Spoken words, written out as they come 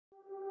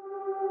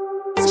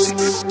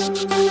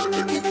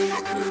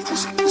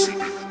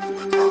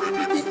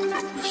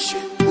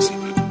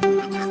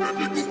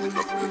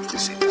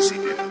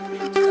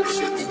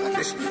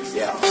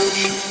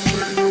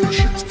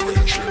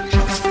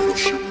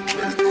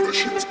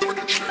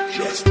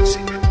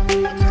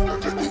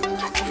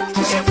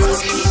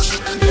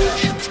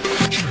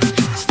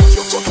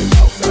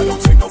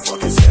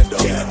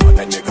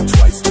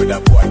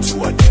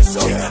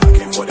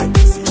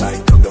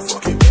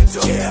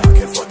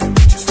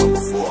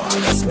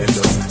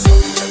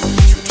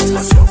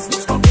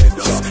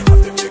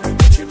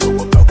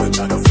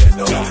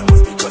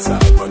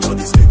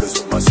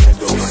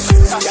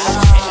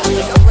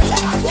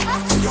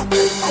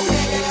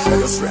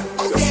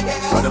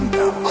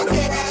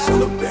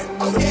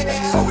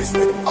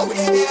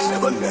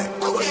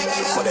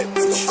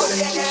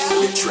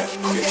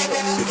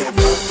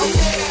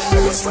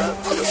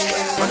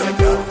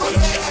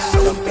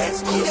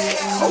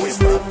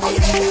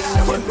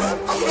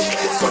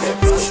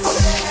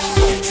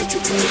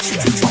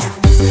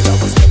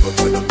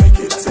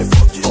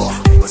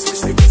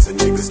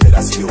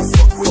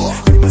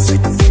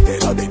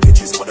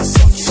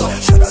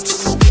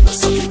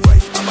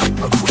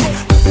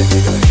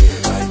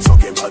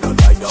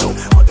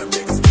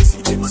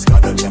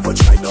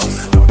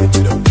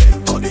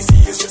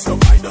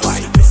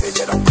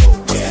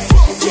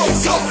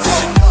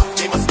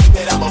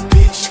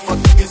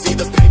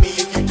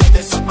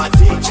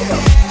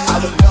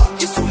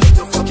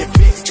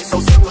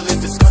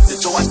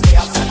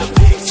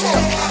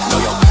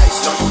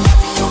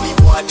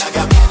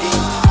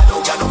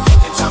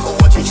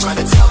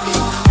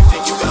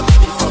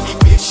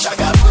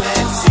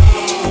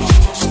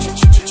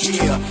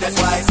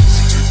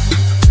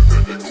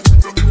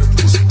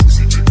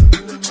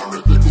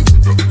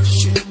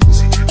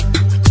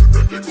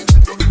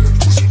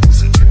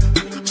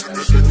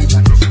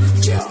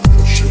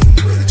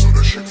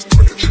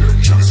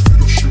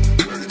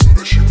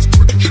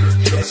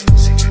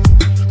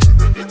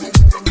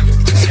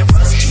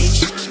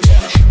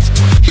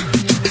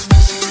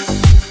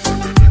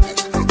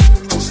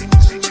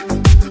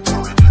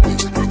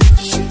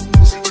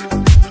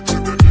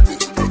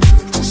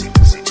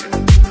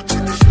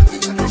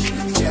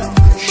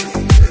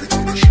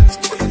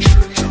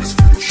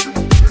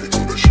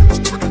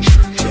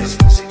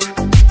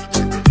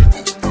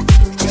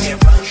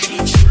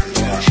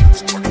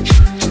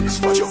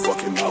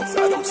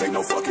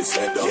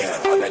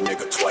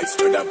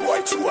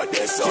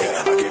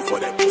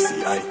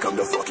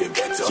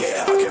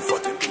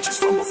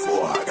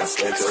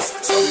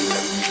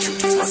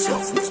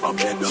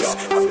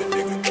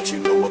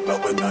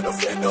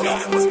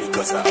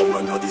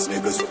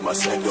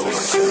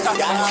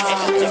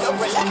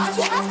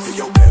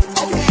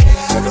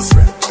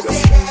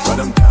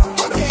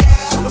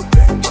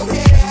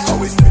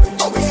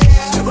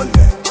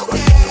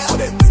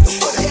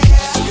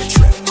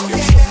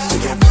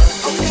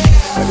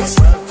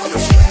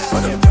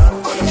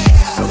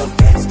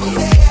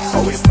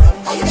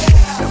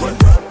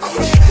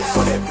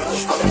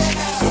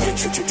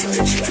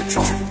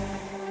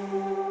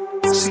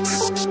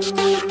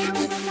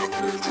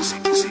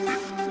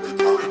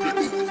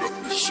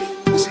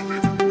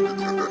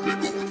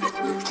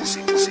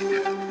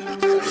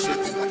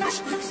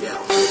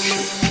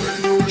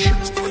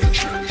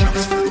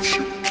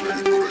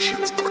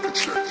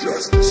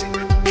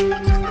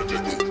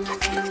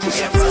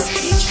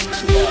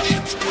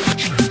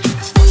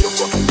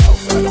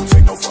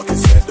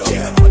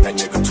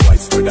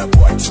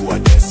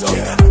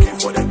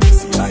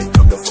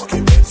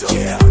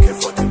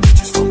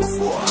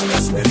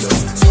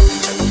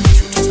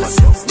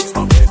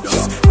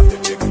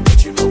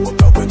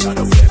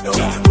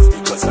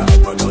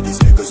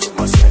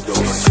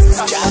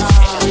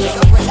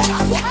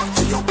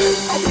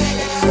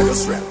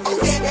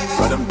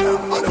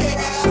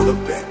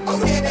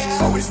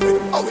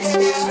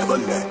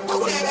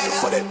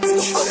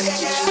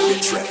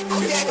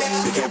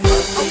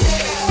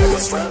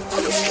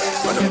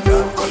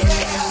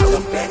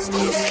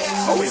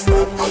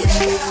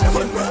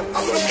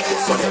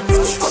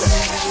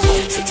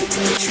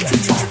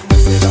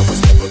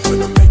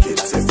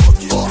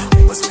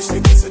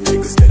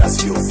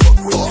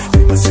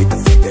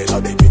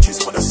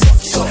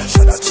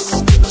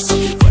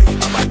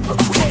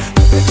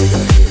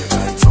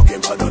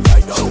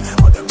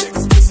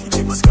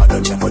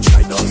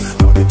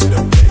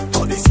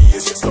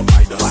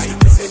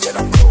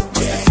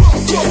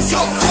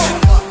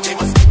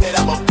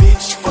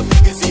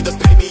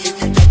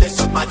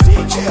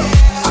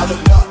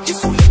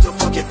It's so little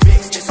fucking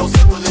fixed. It's so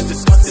simple, it's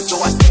disgusting, so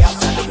I stay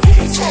outside the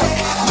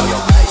mix.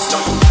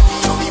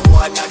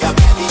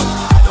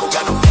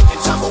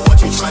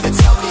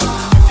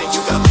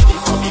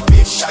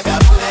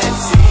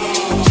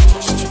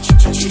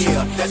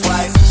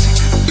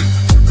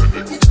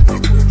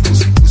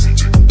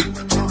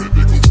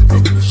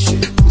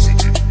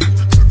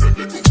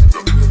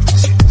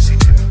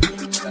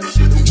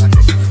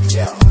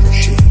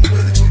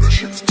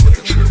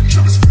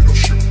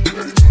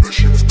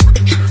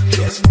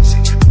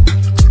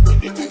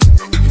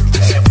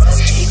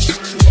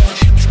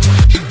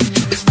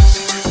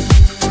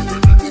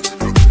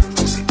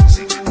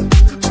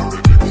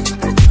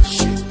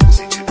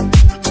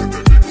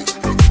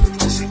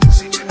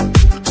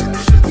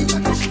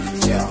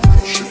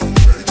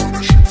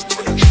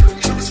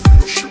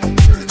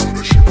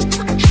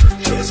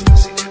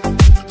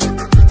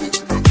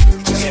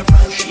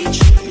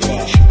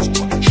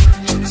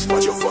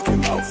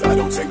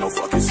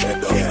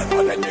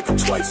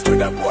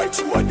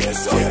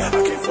 Yeah,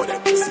 I came for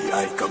that pussy,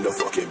 I ain't come to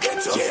fucking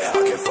better. Yeah,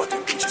 I came for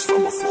them bitches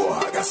from before,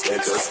 I got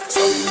status.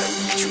 Sorry, let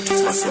me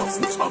introduce myself,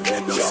 who's my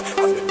manners.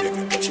 I'm the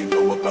nigga that you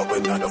know about,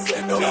 but not a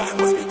offender.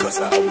 Must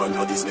because I outrun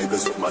all these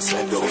niggas with my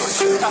sandals.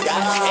 Take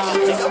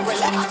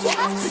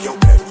your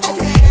back,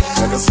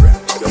 like a strap,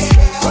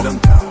 run them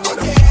down, pull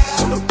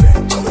them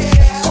back,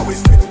 always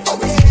ready,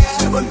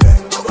 never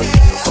let,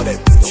 for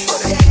that bitch,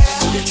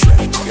 get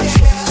trapped,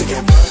 they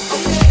can't run,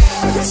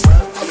 like a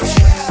strap,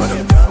 run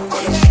them down,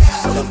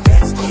 pull them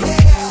back,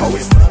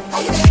 always run,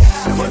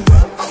 never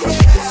let,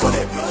 for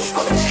that bitch,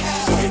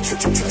 get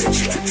tripped.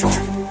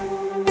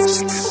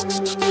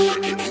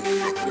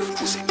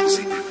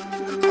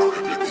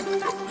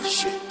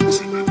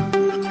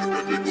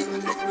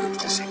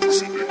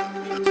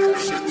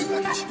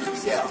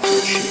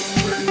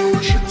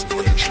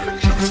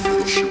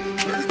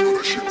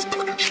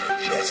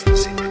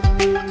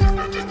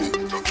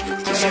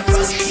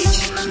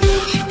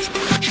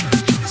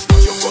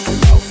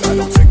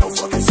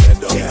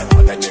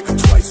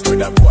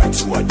 That boy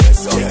to a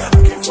dancer. Yeah, I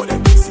came for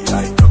that pussy,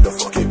 I ain't come to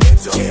fucking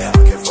better. Yeah,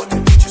 I came for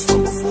them bitches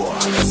from before,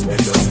 I got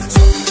spenders.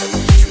 Sorry, let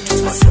me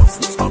introduce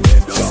myself, who's my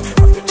manners.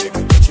 I'm the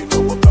nigga that you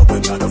know about, but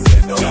not a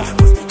offender.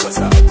 Must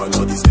because I outrun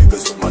all these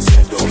niggas with my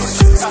sandals.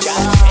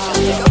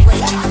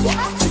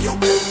 Take your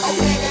back,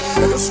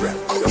 like a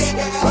strap,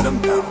 run them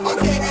down, pull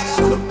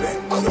them back,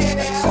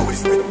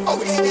 always ready,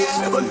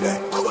 never let,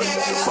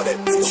 for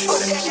that bitch,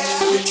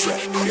 get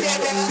trapped,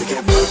 they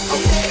can't run,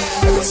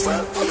 like a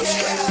strap,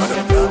 run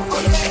them down,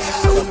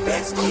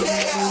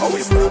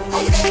 always run,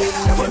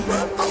 never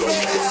run,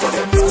 for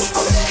that bitch,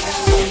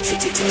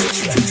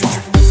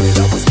 said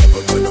I was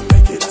never gonna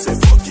make it, I said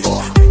fuck it.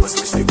 They must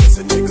wish they was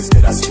the niggas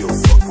that I still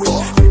fuck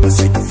with. They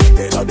must hate the fact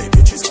that all they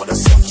bitches wanna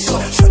suck it.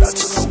 Shout out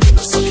to the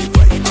winner, suck it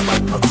right, I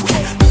might fuck with.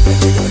 That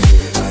nigga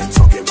head, I ain't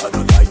talking about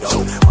the light up.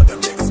 All them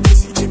niggas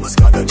busy, they must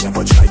gotta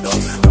never try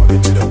us. Down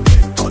into the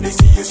bank, all they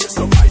see is just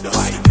a minus.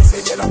 They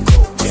say that I'm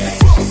cold, they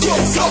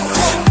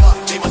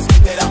must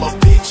think that I'm a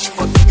bitch.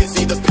 Fuck niggas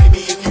either pay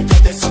me if you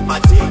don't, then suck my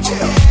dick.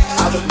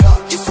 Out of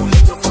luck, it's too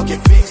late to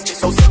fucking fix.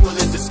 It's so simple,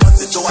 it's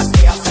disgusting, so I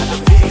stay outside the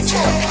mix.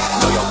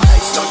 Know your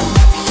place, know you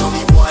not the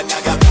only one. I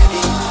got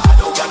many, I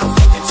don't got no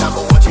fucking time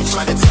for what you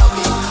trying to tell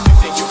me. You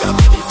think you got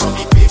money from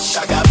me, bitch?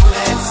 I got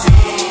plenty.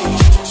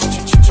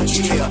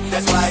 Yeah,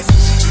 that's why it's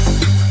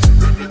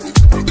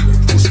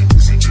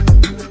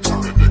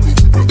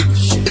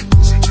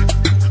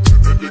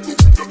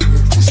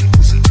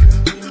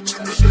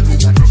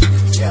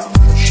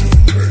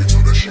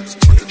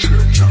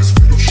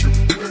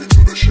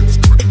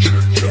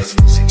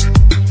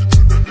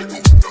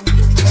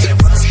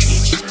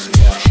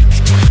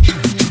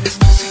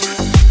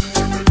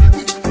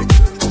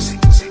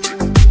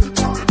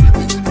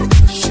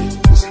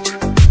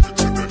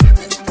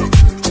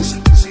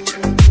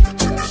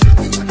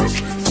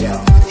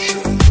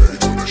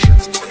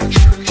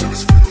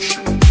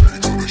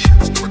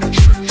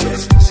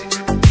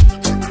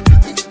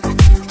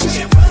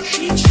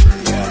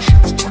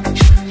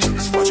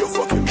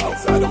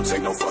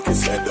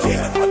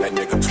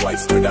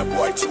turn that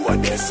boy to a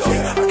dancer.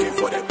 Yeah, I came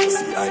for that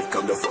pussy, I ain't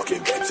come to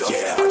fucking better.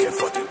 Yeah, I came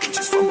for them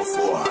bitches from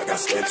before, I got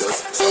status.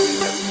 Sorry,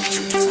 let me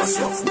introduce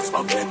myself, who's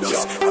my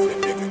manners. I'm the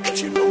nigga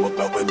that you know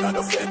about, but not a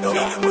offender.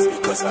 Must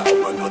because I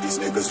outrun all these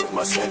niggas with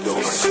my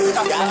sandals. Take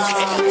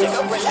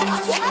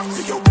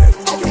your back,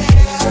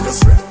 like a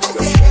strap,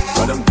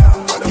 run them down,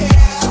 pull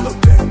them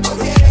back,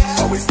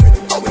 always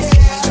ready,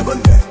 never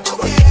let,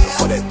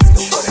 for that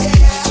bitch,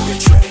 get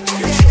trapped,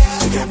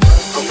 they can't run,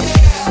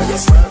 like a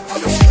strap,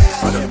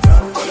 run them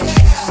down.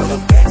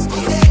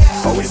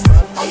 Always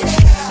run,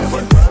 never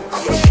run,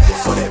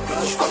 for that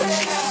bitch,